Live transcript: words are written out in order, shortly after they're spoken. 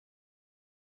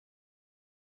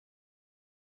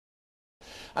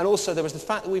And also there was the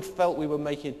fact that we felt we were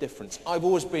making a difference. I've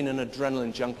always been an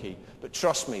adrenaline junkie, but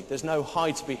trust me, there's no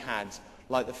high to be had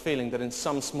like the feeling that in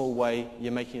some small way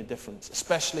you're making a difference,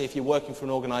 especially if you're working for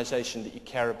an organization that you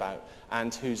care about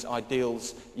and whose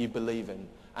ideals you believe in.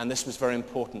 And this was very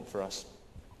important for us.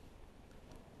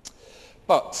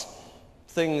 But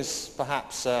things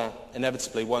perhaps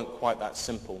inevitably weren't quite that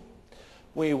simple.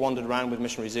 We wandered around with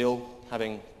missionary zeal,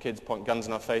 having kids point guns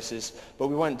in our faces, but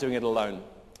we weren't doing it alone.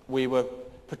 We were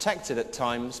protected at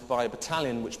times by a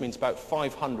battalion, which means about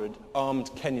 500 armed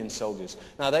Kenyan soldiers.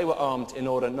 Now, they were armed in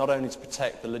order not only to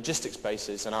protect the logistics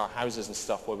bases and our houses and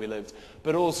stuff where we lived,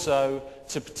 but also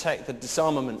to protect the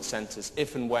disarmament centres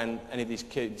if and when any of these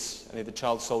kids, any of the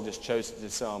child soldiers chose to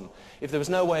disarm. If there was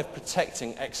no way of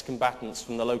protecting ex-combatants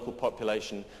from the local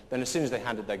population, then as soon as they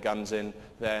handed their guns in,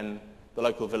 then the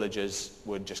local villagers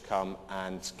would just come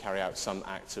and carry out some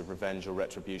act of revenge or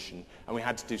retribution, and we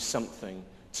had to do something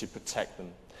to protect them.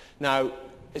 Now,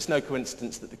 it's no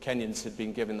coincidence that the Kenyans had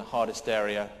been given the hardest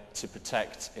area to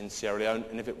protect in Sierra Leone,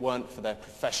 and if it weren't for their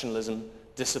professionalism,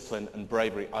 discipline and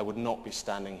bravery, I would not be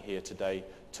standing here today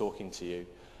talking to you.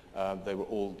 They were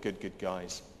all good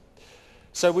guys.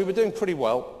 So we were doing pretty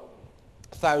well.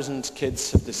 1,000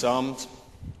 kids have disarmed,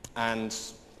 and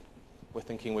we're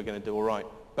thinking we're going to do all right.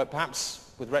 But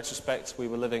perhaps, with retrospect, we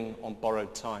were living on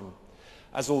borrowed time.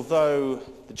 As although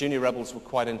the junior rebels were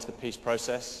quite into the peace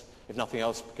process, if nothing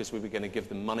else because we were going to give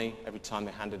them money every time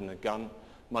they handed in a gun,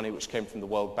 money which came from the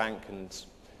World Bank, and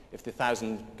if the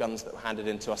 1,000 guns that were handed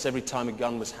in to us, every time a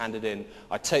gun was handed in,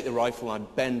 I'd take the rifle and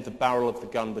I'd bend the barrel of the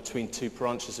gun between two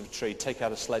branches of a tree, take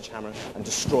out a sledgehammer and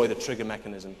destroy the trigger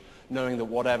mechanism, knowing that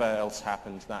whatever else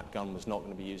happened, that gun was not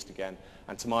going to be used again.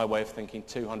 And to my way of thinking,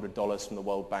 $200 from the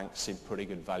World Bank seemed pretty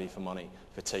good value for money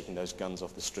for taking those guns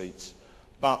off the streets.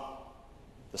 But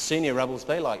the senior rebels,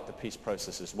 they liked the peace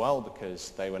process as well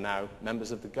because they were now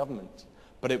members of the government.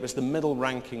 But it was the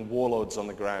middle-ranking warlords on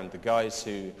the ground, the guys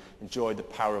who enjoyed the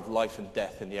power of life and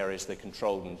death in the areas they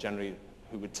controlled and generally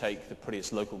who would take the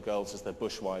prettiest local girls as their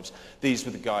bushwives. These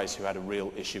were the guys who had a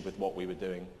real issue with what we were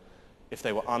doing. If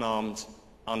they were unarmed,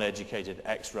 uneducated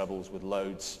ex-rebels with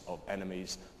loads of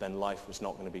enemies, then life was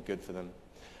not going to be good for them.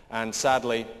 And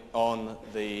sadly, on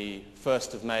the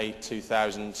 1st of May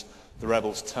 2000, the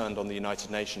rebels turned on the United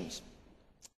Nations.